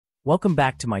Welcome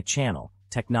back to my channel,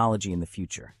 Technology in the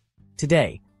Future.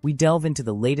 Today, we delve into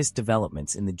the latest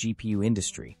developments in the GPU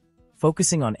industry,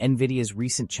 focusing on NVIDIA's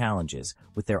recent challenges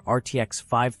with their RTX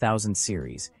 5000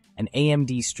 series and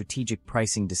AMD's strategic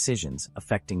pricing decisions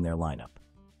affecting their lineup.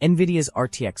 NVIDIA's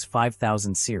RTX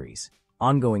 5000 series,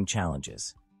 ongoing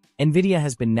challenges. NVIDIA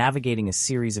has been navigating a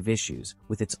series of issues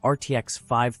with its RTX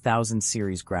 5000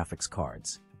 series graphics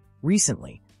cards.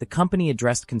 Recently, the company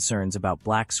addressed concerns about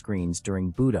black screens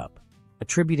during boot-up,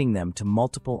 attributing them to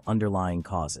multiple underlying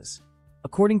causes.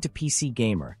 According to PC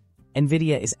Gamer,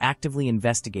 NVIDIA is actively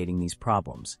investigating these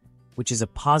problems, which is a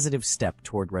positive step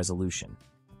toward resolution.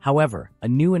 However, a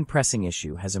new and pressing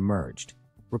issue has emerged: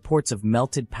 reports of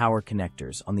melted power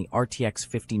connectors on the RTX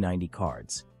 5090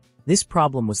 cards. This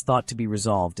problem was thought to be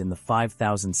resolved in the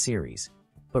 5000 series,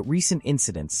 but recent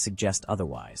incidents suggest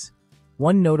otherwise.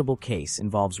 One notable case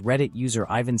involves Reddit user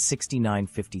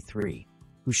Ivan6953,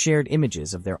 who shared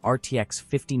images of their RTX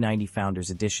 5090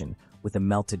 Founders Edition with a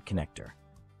melted connector.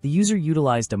 The user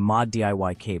utilized a mod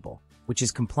DIY cable, which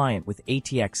is compliant with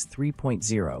ATX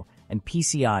 3.0 and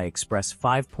PCI Express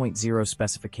 5.0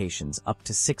 specifications up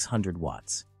to 600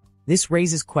 watts. This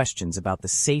raises questions about the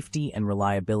safety and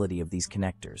reliability of these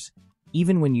connectors,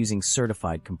 even when using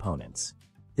certified components.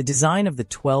 The design of the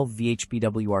 12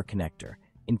 VHBWR connector,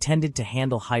 intended to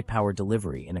handle high-power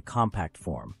delivery in a compact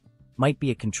form, might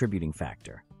be a contributing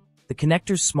factor. The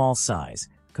connector's small size,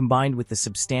 combined with the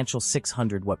substantial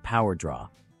 600-watt power draw,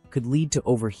 could lead to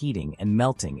overheating and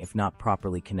melting if not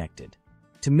properly connected.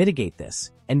 To mitigate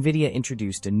this, NVIDIA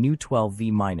introduced a new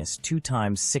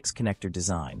 12V-2x6 connector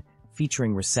design,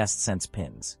 featuring recessed sense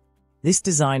pins. This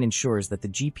design ensures that the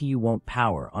GPU won't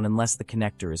power on unless the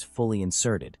connector is fully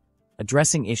inserted,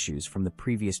 addressing issues from the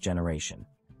previous generation.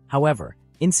 However,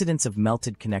 incidents of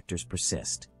melted connectors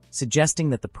persist, suggesting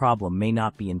that the problem may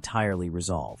not be entirely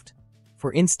resolved.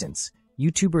 For instance,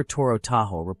 YouTuber Toro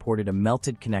Tahoe reported a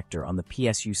melted connector on the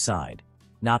PSU side,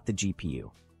 not the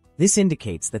GPU. This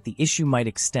indicates that the issue might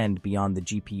extend beyond the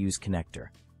GPU's connector,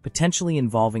 potentially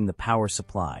involving the power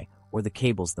supply or the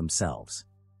cables themselves.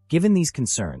 Given these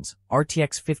concerns,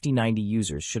 RTX 5090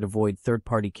 users should avoid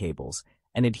third-party cables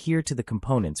and adhere to the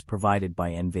components provided by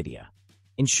NVIDIA.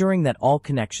 Ensuring that all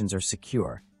connections are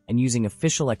secure and using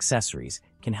official accessories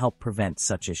can help prevent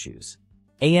such issues.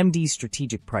 AMD's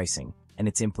strategic pricing and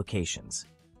its implications.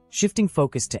 Shifting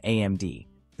focus to AMD,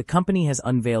 the company has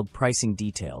unveiled pricing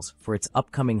details for its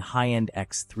upcoming high-end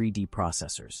X3D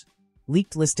processors.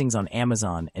 Leaked listings on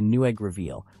Amazon and Newegg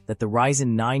reveal that the Ryzen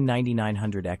 9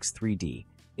 9900X3D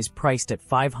is priced at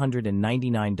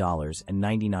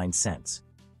 $599.99,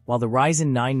 while the Ryzen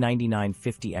 9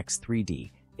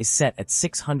 9950X3D is set at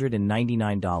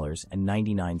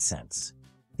 $699.99.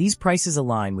 These prices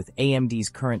align with AMD's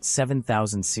current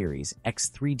 7000 series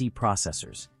X3D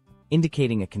processors,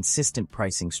 indicating a consistent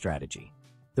pricing strategy.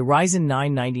 The Ryzen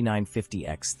 9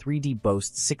 9950X3D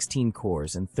boasts 16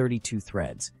 cores and 32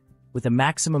 threads, with a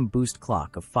maximum boost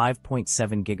clock of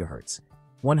 5.7 GHz,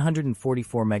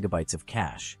 144 MB of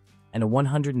cache, and a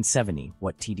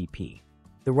 170-watt TDP.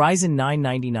 The Ryzen 9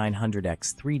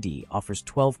 9900X3D offers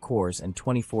 12 cores and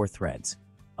 24 threads,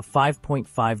 a 5.5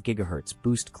 GHz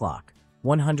boost clock,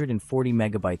 140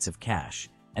 MB of cache,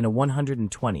 and a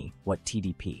 120-watt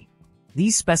TDP.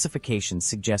 These specifications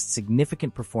suggest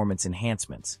significant performance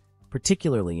enhancements,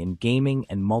 particularly in gaming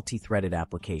and multi-threaded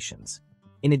applications.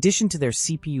 In addition to their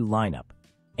CPU lineup,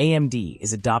 AMD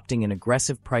is adopting an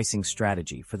aggressive pricing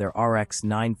strategy for their RX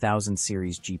 9000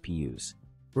 series GPUs.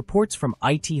 Reports from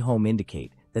IT Home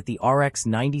indicate that the RX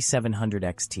 9700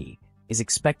 XT is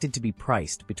expected to be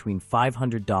priced between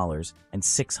 $500 and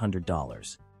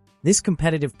 $600. This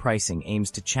competitive pricing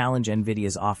aims to challenge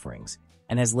NVIDIA's offerings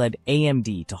and has led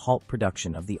AMD to halt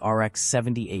production of the RX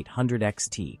 7800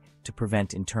 XT to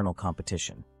prevent internal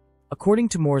competition. According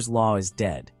to Moore's Law is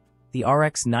dead, the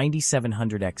RX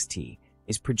 9700 XT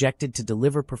is projected to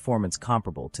deliver performance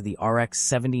comparable to the RX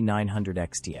 7900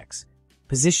 XTX,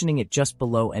 positioning it just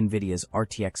below NVIDIA's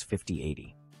RTX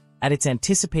 5080. At its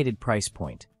anticipated price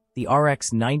point, the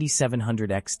RX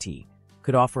 9700 XT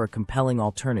could offer a compelling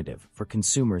alternative for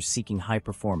consumers seeking high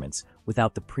performance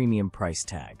without the premium price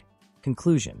tag.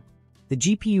 Conclusion: the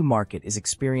GPU market is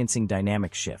experiencing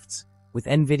dynamic shifts, with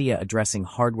NVIDIA addressing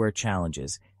hardware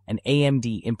challenges and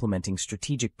AMD implementing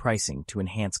strategic pricing to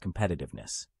enhance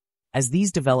competitiveness. As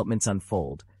these developments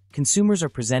unfold, consumers are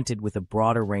presented with a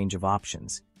broader range of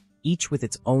options, each with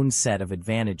its own set of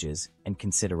advantages and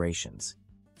considerations.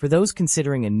 For those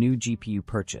considering a new GPU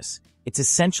purchase, it's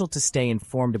essential to stay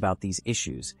informed about these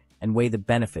issues and weigh the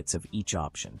benefits of each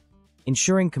option.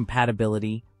 Ensuring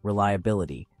compatibility,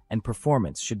 reliability, and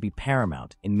performance should be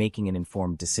paramount in making an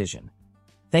informed decision.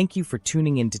 Thank you for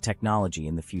tuning into technology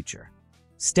in the future.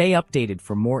 Stay updated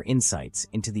for more insights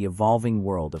into the evolving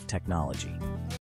world of technology.